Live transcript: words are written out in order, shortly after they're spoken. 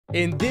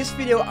In this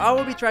video, I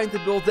will be trying to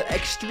build the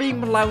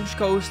extreme launch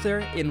coaster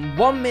in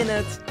 1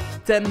 minute,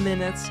 10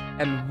 minutes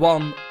and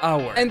 1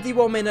 hour. And the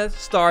 1 minute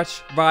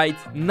starts right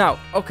now.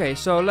 Okay,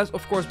 so let's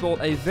of course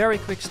build a very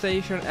quick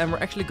station, and we're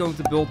actually going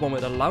to build one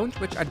with a launch,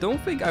 which I don't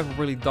think I've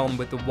really done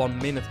with the 1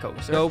 minute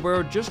coaster. So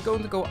we're just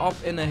going to go up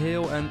in a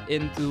hill and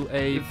into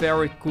a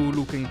very cool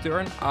looking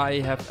turn. I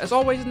have, as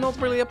always, not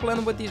really a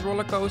plan with these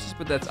roller coasters,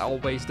 but that's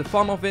always the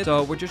fun of it.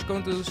 So we're just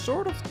going to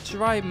sort of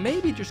try,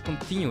 maybe just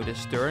continue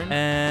this turn,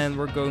 and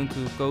we're going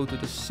to go to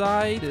the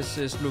side. This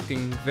is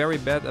looking very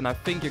bad, and I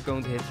think you're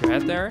going to hit your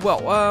head there.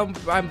 Well,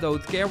 I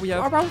don't care. We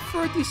have around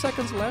 30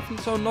 seconds left,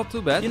 so not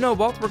too bad. You know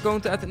what? We're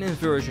going to add an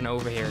inversion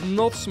over here.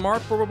 Not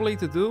smart probably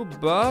to do,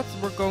 but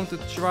we're going to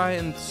try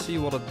and see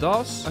what it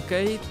does.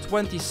 Okay,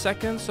 20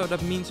 seconds, so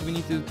that means we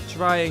need to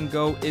try and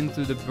go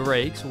into the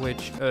brakes,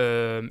 which,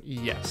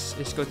 yes,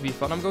 it's going to be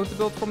fun. I'm going to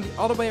build from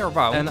the other way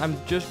around, and I'm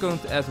just going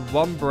to add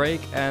 1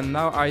 brake, and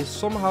now I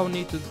somehow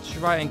need to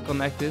try and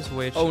connect this,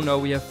 which, oh no,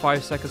 we have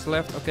 5 seconds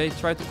left. Okay,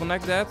 try to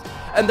connect that,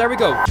 and there we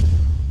go.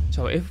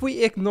 So if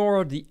we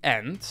ignore the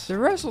end, the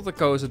rest of the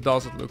coaster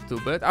doesn't look too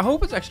bad. I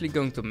hope it's actually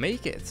going to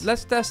make it.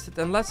 Let's test it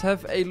and let's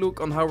have a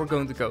look on how we're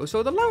going to go.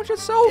 So the launch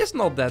itself is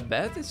not that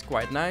bad. It's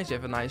quite nice. You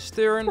have a nice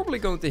turn. Probably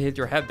going to hit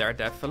your head there,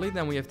 definitely.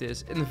 Then we have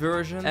this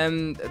inversion.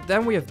 And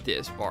then we have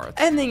this part.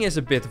 Ending is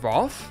a bit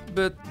rough,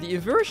 but the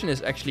inversion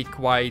is actually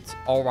quite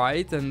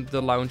alright. And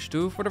the launch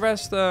too. For the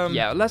rest,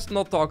 yeah, let's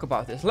not talk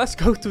about this. Let's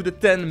go to the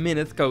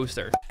 10-minute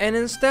coaster. And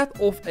instead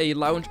of a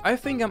launch, I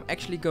think I'm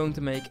actually going to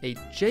make a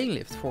chain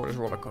lift for this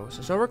roller coaster.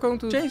 So we're going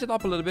to change it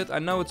up a little bit. I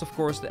know it's of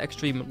course the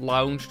extreme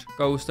launched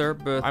coaster,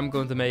 but I'm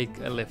going to make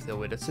a lift hill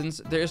with it.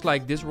 Since there's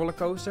like this roller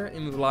coaster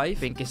in real life, I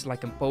think it's like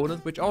a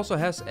component, which also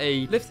has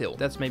a lift hill.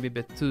 That's maybe a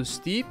bit too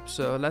steep.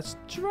 So let's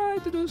try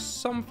to do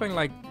something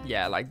like,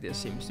 yeah, like this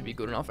seems to be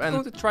good enough. And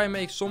I'm going to try and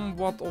make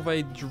somewhat of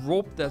a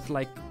drop that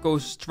like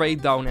goes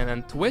straight down and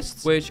then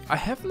twists, which I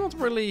have not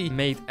really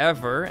made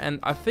ever. And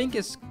I think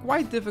it's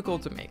quite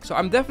difficult to make. So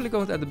I'm definitely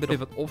going to add a bit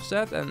of an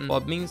offset, and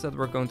what means that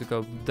we're going to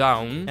go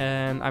down,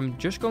 and I'm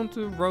just going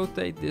to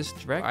rotate this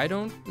track. I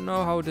don't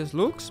know how this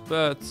looks,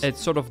 but it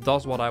sort of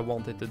does what I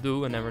want it to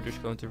do, and then we're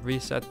just going to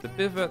reset the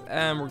pivot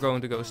and we're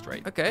going to go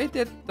straight. Okay,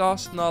 that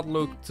does not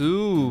look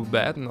too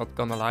bad, not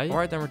gonna lie. All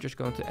right, then we're just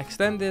going to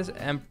extend this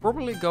and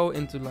probably go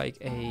into like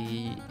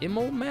a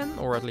Immelman,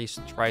 or at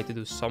least try to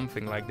do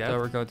something like that. So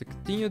we're going to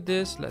continue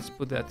this. Let's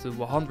put that to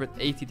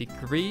 180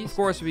 degrees. Of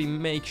course, we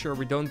make sure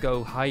we don't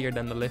go higher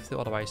than the lift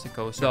hill, otherwise the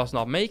coaster does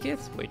not make it,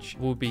 which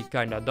would be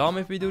kind of dumb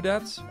if we do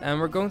that.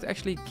 And we're going to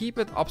actually keep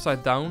it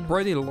upside down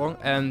pretty long,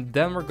 and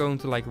then we're going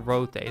to like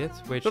rotate it,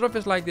 which sort of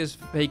is like this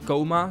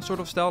Vekoma sort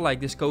of style. Like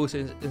this coaster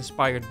is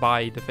inspired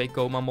by the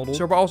Vekoma model,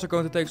 so we're also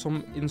going to take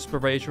some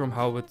inspiration from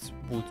how it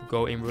would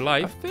go in real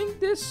life. I think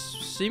this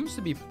seems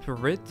to be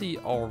pretty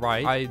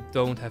alright. I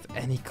don't have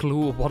any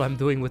clue of what I'm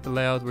doing with the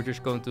layout. We're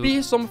just going to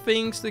piece some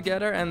things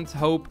together and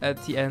hope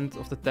at the end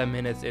of the 10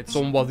 minutes it's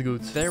somewhat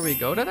good. There we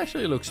go. That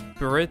actually looks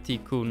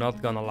pretty cool,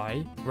 not gonna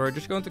lie. We're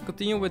just going to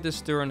continue with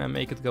this turn and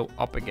make it go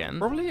up again.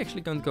 Probably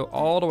actually going to go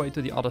all the way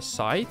to the other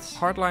side.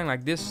 Hardline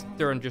like this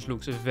turn just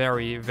looks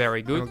very,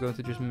 very good. We're going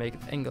to just make it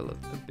angle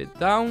a bit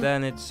down.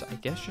 Then it's, I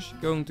guess, just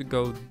going to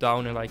go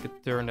down in like a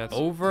turn that's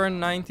over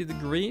 90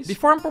 degrees.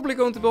 Before I'm probably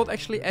going to build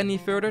actually any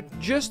further,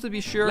 just to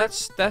be sure,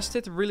 let's test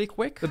it really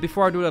quick. But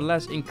before I do that,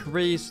 let's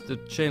increase the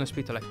chain of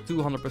speed to like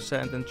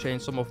 200% and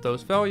change some of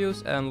those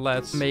values. And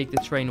let's make the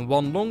train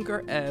 1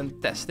 longer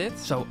and test it.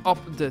 So up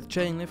the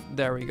chain lift,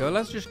 there we go.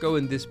 Let's just go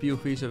in this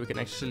POV so we can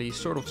actually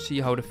sort of see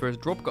how the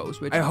first drop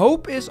goes, which I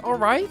hope is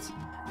alright.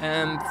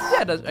 And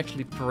yeah, that's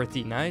actually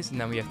pretty nice. And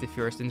then we have the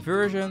first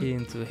inversion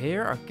into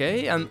here.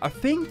 Okay, and I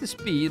think the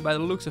speed, by the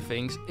looks of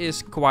things,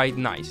 is quite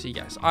nice.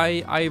 Yes,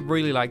 I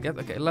really like that.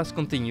 Okay, let's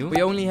continue.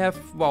 We only have,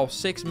 well,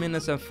 6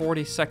 minutes and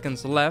 40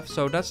 seconds left,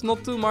 so that's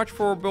not too much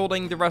for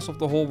building the rest of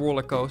the whole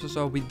roller coaster.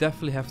 So we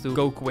definitely have to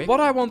go quick.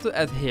 What I want to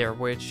add here,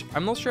 which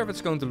I'm not sure if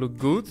it's going to look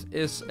good,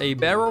 is a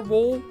barrel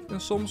wall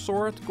in some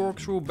sort.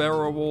 Corkscrew,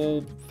 barrel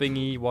wall,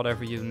 thingy,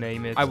 whatever you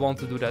name it. I want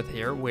to do that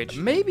here, which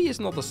maybe is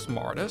not the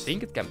smartest. I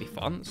think it can be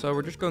fun. So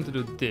we're just going to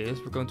do this.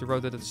 We're going to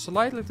rotate it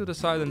slightly to the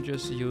side and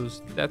just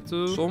use that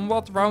to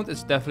somewhat round.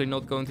 It's definitely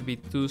not going to be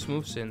too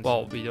smooth since,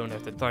 well, we don't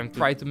have the time to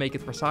try to make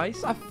it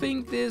precise. I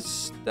think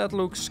that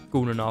looks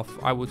good enough,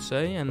 I would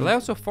say. And the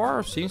layout so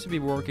far seems to be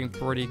working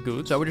pretty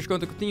good. So we're just going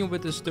to continue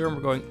with this turn.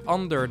 We're going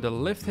under the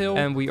lift hill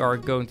and we are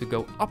going to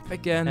go up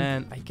again.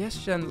 And I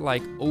guess then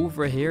like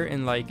over here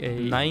in like a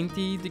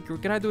 90 degree.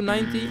 Can I do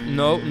 90?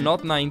 No,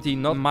 not 90,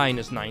 not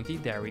minus 90.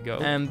 There we go.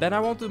 And then I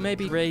want to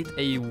maybe create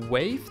a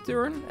wave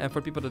turn. And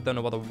for people people that don't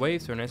know what a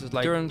wave turn is, it's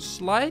like turn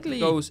slightly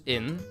goes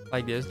in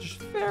like this,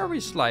 just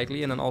very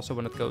slightly, and then also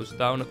when it goes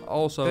down, it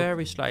also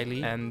very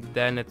slightly, and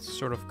then it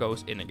sort of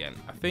goes in again.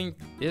 I think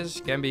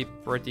this can be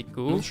pretty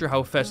cool. Not sure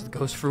how fast it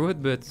goes through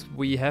it, but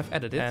we have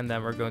added it. And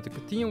then we're going to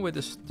continue with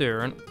this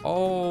turn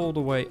all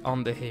the way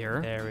under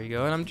here. There we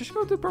go. And I'm just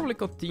going to probably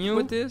continue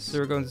with this. So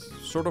we're going to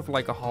sort of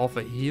like a half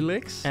a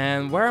helix.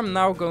 And where I'm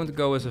now going to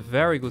go is a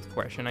very good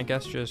question. I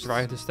guess just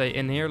try to stay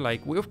in here.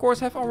 Like, we of course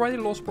have already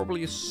lost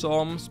probably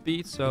some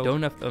speed, so we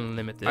don't have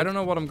unlimited. I don't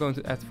know what I'm going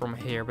to add from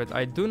here, but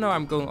I do know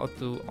I'm going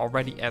to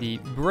already add the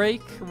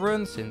brake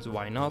run, since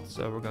why not?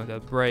 So we're going to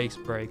add brakes,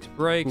 brakes,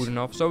 brakes. Good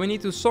enough. So we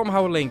need to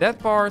somehow link that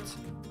part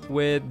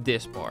with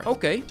this part.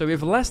 Okay, so we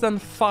have less than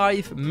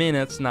 5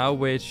 minutes now,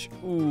 which,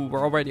 ooh,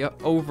 we're already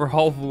over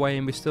halfway,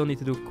 and we still need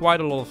to do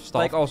quite a lot of stuff.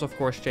 Like also, of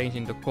course,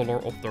 changing the color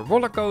of the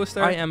roller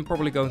coaster. I am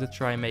probably going to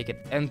try and make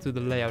it into the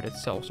layout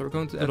itself. So we're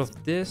going to add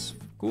this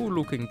cool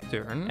looking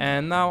turn,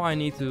 and now I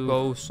need to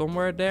go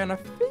somewhere there, and I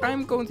think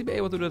I'm going to be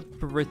able to do it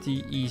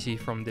pretty easy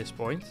from this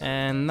point.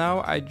 And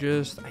now I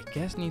guess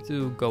need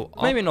to go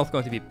up. Maybe not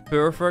going to be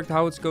perfect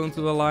how it's going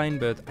to align,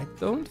 but I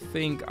don't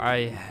think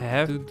I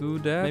have to do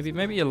that.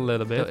 Maybe a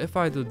little bit. So if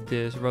I do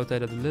this,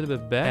 rotate it a little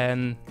bit back,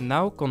 and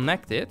now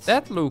connect it,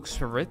 that looks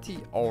pretty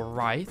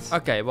alright.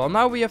 Okay, well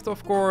now we have to,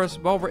 of course,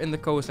 while we're in the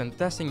coaster and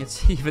testing it,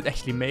 see if it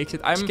actually makes it.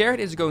 I'm scared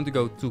it's going to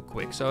go too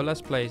quick, so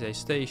let's place a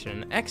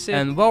station and exit,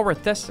 and while we're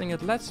testing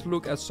it, let's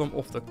look at some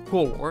of the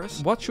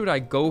colors. What should I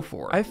go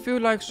for? I feel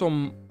like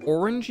some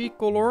orangey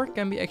color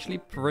can be actually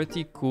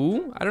pretty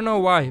cool. I don't know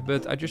why,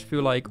 but I just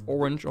feel like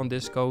orange on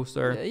this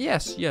coaster.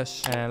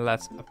 Yes. And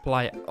let's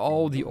apply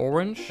all the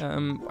orange.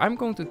 I'm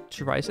going to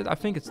try it. I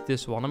think it's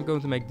this one. I'm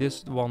going to make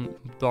this one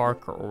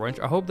darker orange.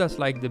 I hope that's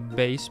like the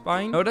base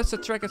spine. No, that's the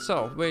track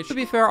itself, which to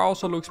be fair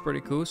also looks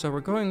pretty cool. So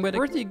we're going with a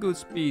pretty good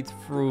speed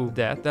through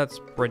that. That's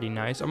pretty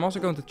nice. I'm also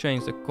going to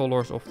change the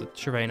colors of the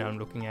terrain I'm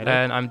looking at.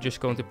 And I'm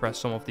just going to press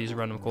some of these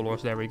random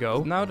colors. There we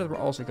go. Now that we're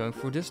also going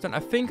through this, then I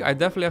think I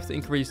definitely have to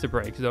increase the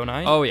brakes, don't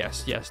I? Oh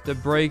yes, the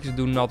brakes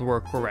do not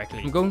work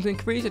correctly. I'm going to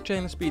increase the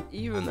chain of speed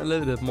even a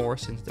little bit more,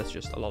 since that's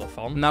just a lot of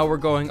fun. Now we're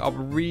going up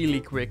really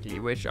quickly,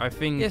 which I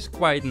think is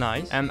quite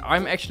nice, and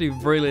I'm actually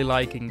really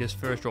liking this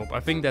first drop. I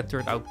think that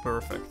turned out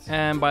perfect.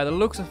 And by the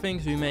looks of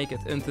things, we make it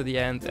into the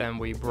end and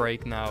we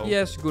brake now.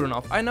 Yes, good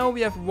enough. I know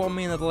we have 1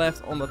 minute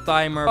left on the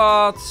timer,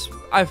 but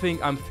I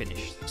think I'm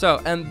finished.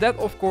 So, and that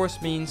of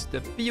course means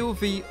the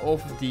POV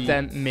of the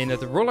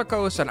 10-minute roller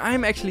coaster, and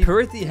I'm actually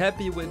pretty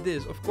happy with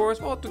this. Of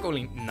course, well, it took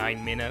only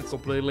 9 minutes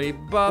completely,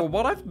 but for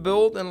what I've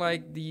built in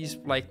like these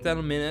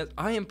 10 minutes,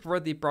 I am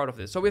pretty proud of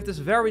this. So we have this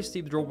very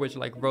steep drop which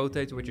like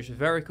rotates, which is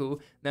very cool.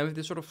 Then we have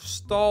this sort of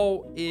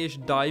stall-ish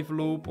dive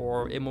loop,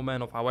 or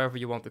immobile, of however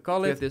you want to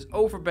call it. We have this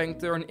overbank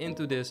turn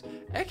into this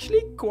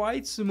actually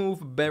quite smooth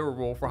barrel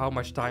roll for how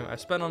much time I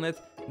spent on it.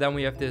 Then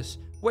we have this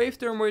wave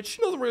turn, which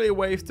not really a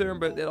wave turn,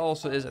 but it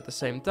also is at the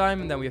same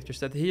time. And then we have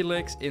just that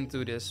helix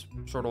into this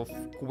sort of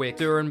quick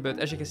turn, but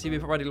as you can see,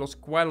 we've already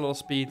lost quite a lot of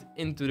speed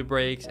into the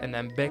brakes and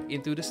then back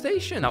into the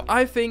station. Now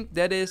I think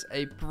that is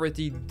a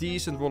pretty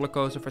decent roller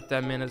coaster for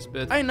 10 minutes,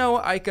 but I know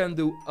I can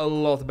do a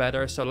lot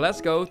better. So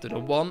let's go to the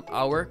 1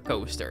 hour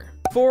coaster.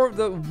 For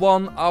the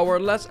 1 hour,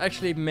 let's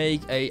actually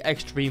make a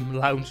extreme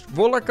lounge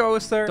roller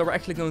coaster. So we're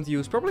actually going to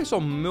use probably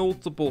some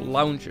multiple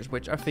lounges,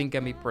 which I think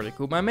can be pretty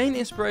cool. My main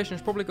inspiration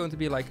is probably going to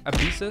be like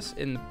Abysses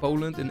in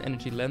Poland, in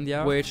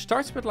Energylandia, which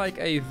starts with like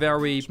a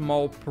very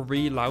small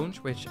pre-lounge,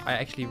 which I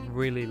actually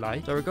really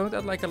like. So we're going to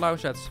add like a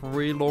lounge that's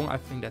really long. I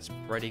think that's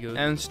pretty good.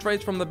 And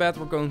straight from the bat,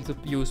 we're going to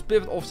use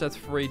pivot offset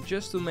free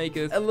just to make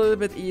it a little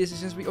bit easier,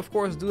 since we of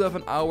course do have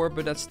an hour,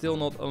 but that's still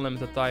not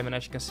unlimited time. And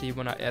as you can see,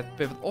 when I add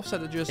pivot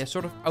offset, it just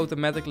sort of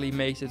automatically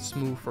makes it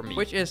smooth for me,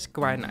 which is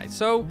quite nice.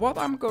 So what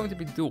I'm going to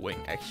be doing,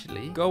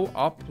 actually, go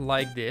up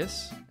like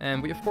this,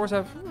 and we of course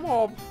have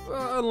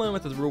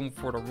unlimited room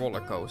for the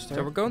roller coaster.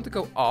 So we're going to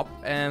go up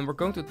and we're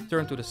going to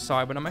turn to the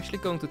side, but I'm actually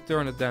going to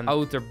turn it then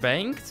outer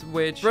banked,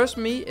 which, trust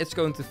me, it's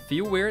going to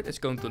feel weird, it's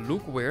going to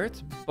look weird,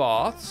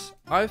 but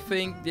I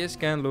think this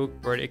can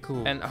look pretty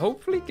cool and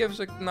hopefully gives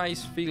a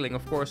nice feeling.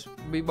 Of course,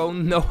 we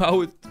won't know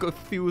how it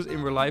feels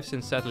in real life,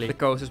 since sadly the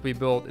coasters we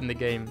built in the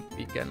game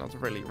we cannot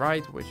really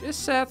ride, which is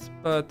sad,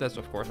 but that's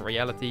of course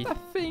reality. I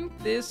think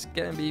this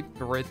can be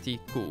pretty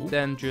cool.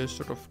 Then just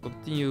sort of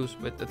continues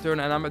with the turn,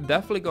 and I'm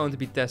definitely going to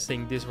be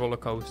testing this roller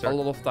coaster a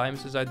lot of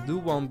times, since I do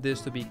want this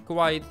to be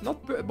quite,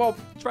 well,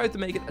 try to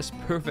make it as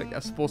perfect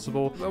as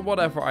possible, but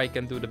whatever I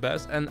can do the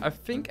best. And I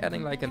think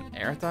adding like an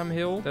airtime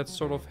hill that's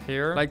sort of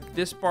here, like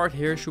this part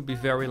here, should be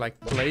very like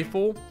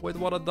playful with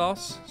what it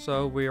does.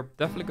 So we're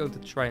definitely going to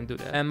try and do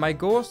that. And my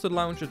goal is to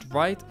launch it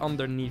right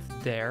underneath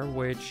there,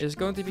 which is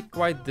going to be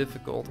quite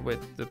difficult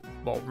with the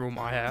room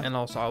I have. fast. And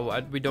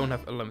also, we don't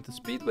have unlimited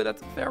speed, but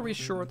that's very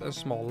short and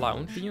small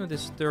launch. Continue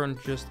this turn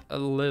just a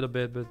little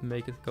bit, but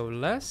make it go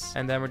less.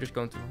 And then we're just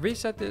going to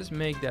reset this,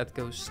 make that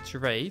go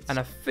straight. And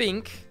I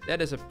think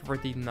that is a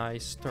pretty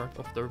nice start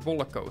of the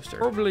roller coaster.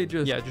 Probably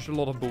just a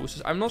lot of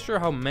boosts. I'm not sure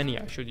how many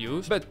I should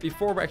use, but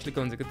before we're actually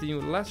going to continue,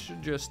 let's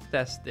just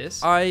test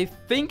this. I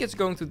think it's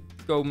going to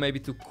go maybe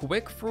too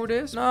quick through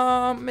this.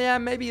 No, yeah,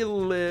 maybe a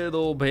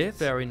little bit.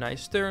 Very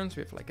nice turns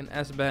with like an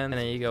S-bend.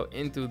 And then you go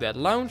into that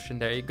launch,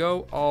 and there you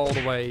go, all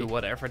the way to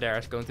whatever there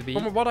is going to be.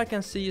 From what I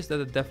can see is that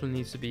it definitely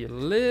needs to be a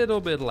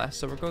little bit less.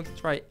 So we're going to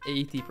try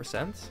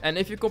 80%. And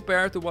if you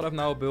compare to what I've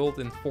now built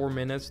in 4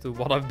 minutes to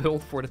what I've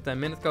built for the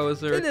 10-minute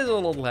coaster, it is a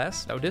lot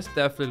less. So this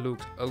definitely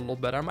looks a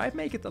lot better. I might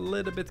make it a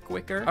little bit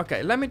quicker.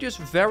 Okay, let me just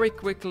very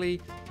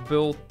quickly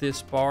build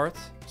this part,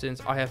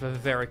 since I have a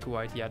very cool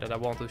idea that I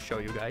want to show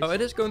you guys. So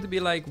it is going to be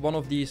like one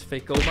of these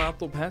Vekoma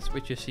top hats,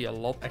 which you see a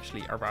lot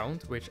actually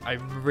around, which I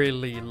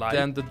really like.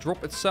 Then the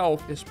drop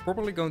itself is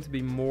probably going to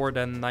be more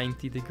than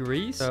 90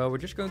 degrees. So we're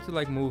just going to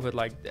like move it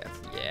like that.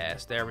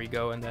 Yes, there we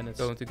go. And then it's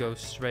going to go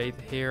straight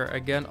here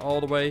again, all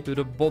the way to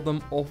the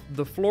bottom of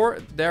the floor.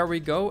 There we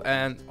go.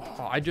 And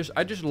I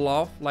just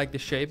love like the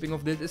shaping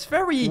of this. It's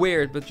very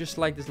weird, but just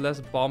like this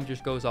last bomb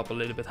just goes up a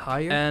little bit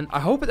higher. And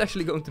I hope it's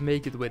actually going to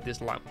make it with this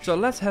launch. So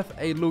let's have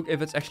a look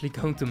if it's actually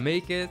going to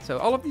make it. So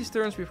all of these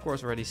turns we've of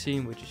course already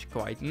seen, which is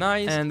quite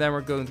nice. And then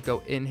we're going to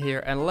go in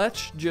here, and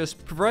let's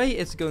just pray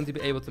it's going to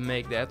be able to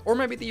make that, or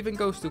maybe it even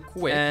goes too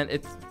quick. And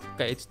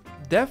it's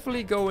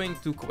definitely going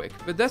too quick,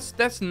 but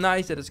that's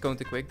nice that it's going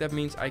too quick. That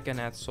means I can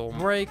add some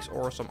brakes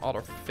or some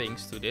other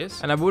things to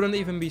this, and I wouldn't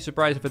even be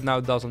surprised if it now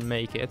doesn't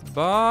make it,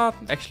 but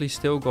actually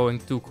still going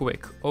too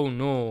quick. Oh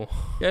no.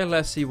 Okay,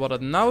 let's see what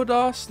it now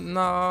does.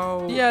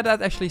 Now, yeah,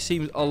 that actually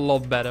seems a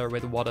lot better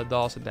with what it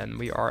does. And then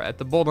we are at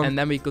the bottom, and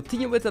then we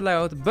continue with the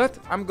layout, but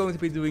I'm going to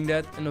be doing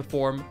that in the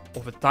form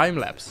of a time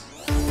lapse.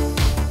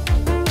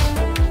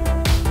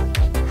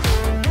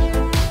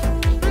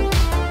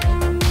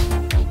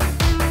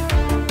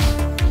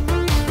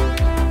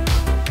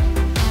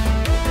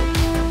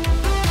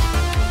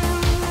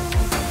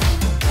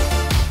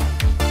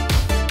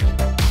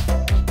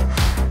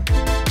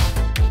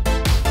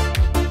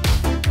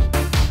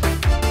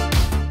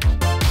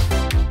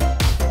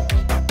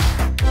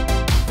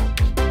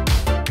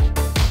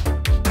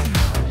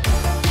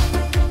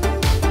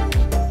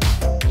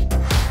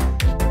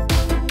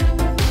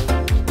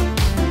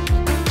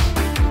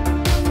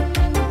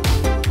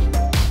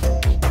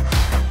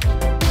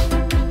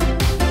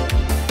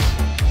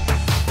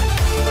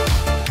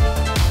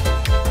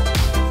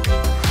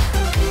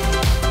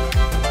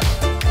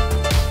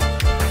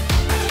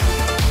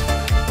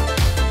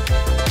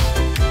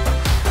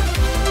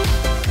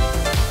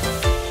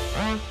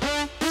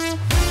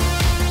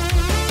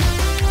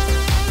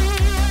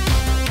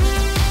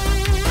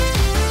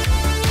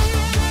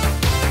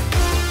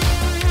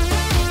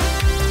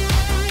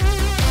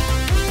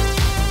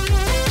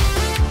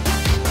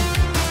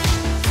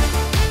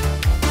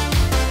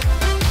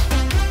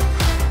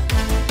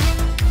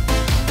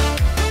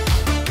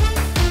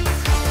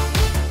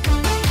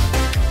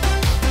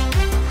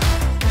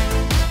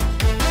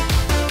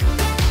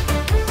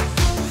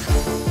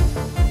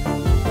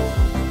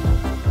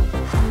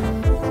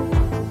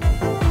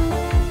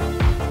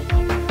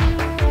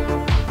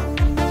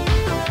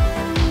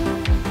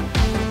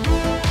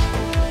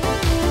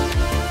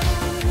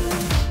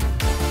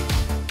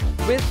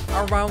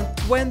 Around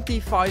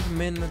 25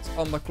 minutes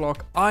on the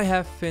clock, I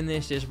have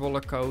finished this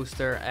roller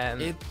coaster,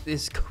 and it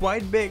is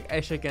quite big,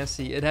 as you can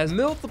see. It has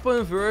multiple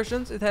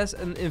inversions. It has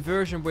an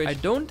inversion which I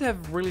don't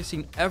have really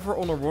seen ever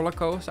on a roller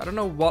coaster. I don't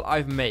know what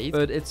I've made,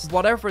 but it's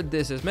whatever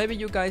this is. Maybe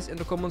you guys in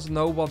the comments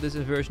know what this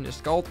inversion is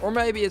called, or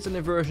maybe it's an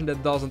inversion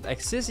that doesn't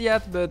exist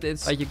yet, but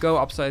it's like you go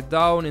upside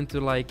down into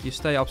like, you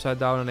stay upside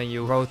down and then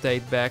you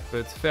rotate back,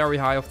 but very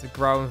high off the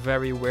ground,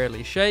 very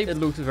weirdly shaped. It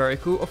looks very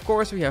cool. Of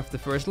course, we have the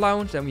first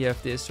launch, then we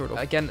have this sort of,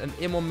 again, an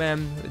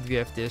Immelman. We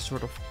have this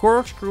sort of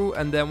corkscrew,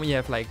 and then we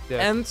have like the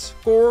end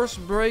course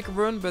brake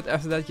run, but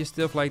after that you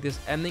still have like this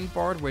ending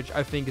part, which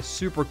I think is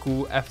super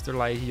cool after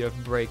like you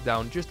have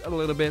breakdown just a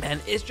little bit. And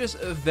it's just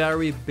a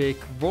very big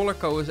roller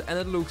coaster, and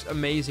it looks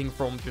amazing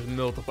from just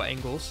multiple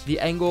angles. The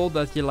angle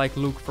that you like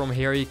look from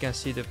here, you can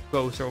see the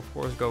coaster of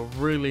course go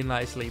really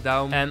nicely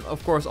down, and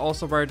of course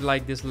also where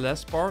like this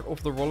last part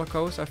of the roller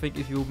coaster, I think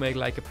if you make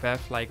like a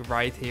path like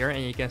right here,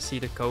 and you can see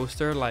the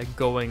coaster like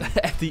going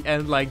at the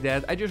end like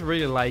that. I just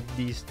really like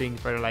these things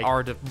where like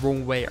are the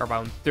wrong way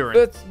around turn.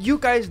 But you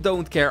guys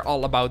don't care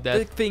all about that.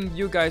 The thing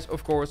you guys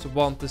of course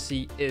want to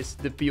see is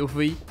the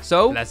POV.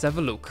 So let's have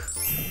a look.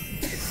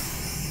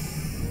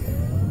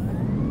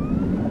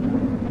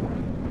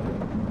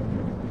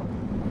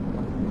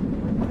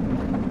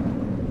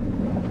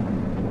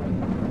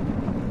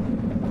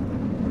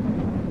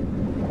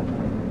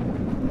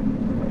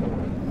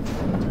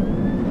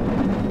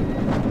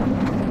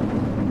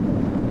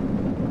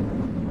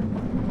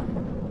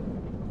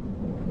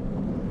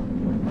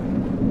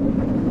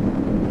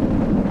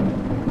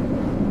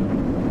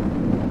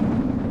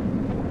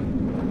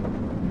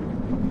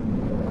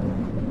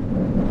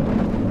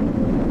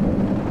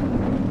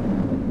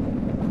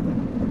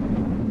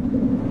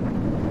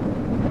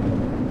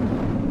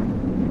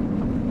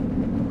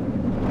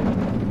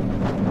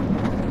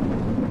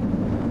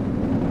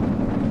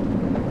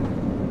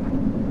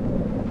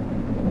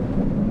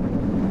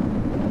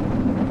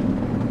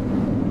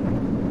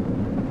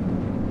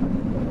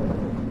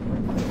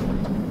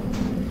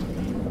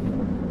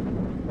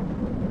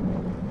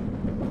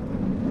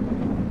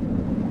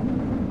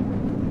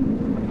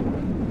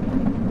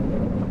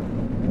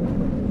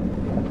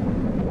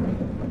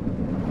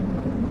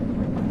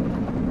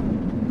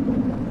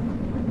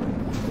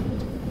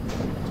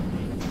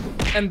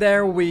 And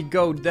there we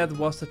go, that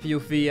was the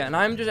POV, and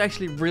I'm just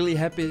actually really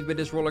happy with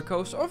this roller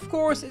coaster. Of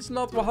course, it's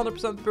not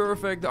 100%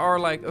 perfect. There are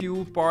like a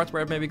few parts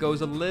where it maybe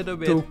goes a little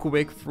bit too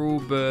quick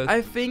through, but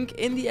I think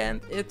in the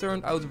end it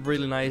turned out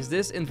really nice.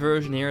 This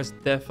inversion here is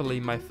definitely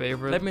my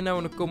favorite. Let me know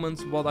in the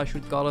comments what I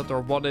should call it or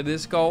what it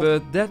is called.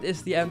 But that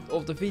is the end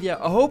of the video.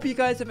 I hope you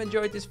guys have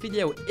enjoyed this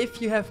video. If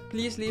you have,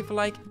 please leave a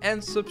like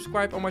and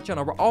subscribe on my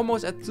channel. We're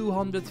almost at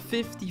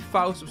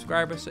 250,000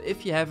 subscribers, so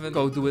if you haven't,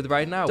 go do it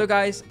right now. So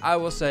guys, I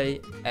will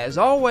say,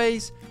 as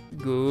always,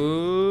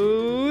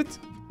 goodbye.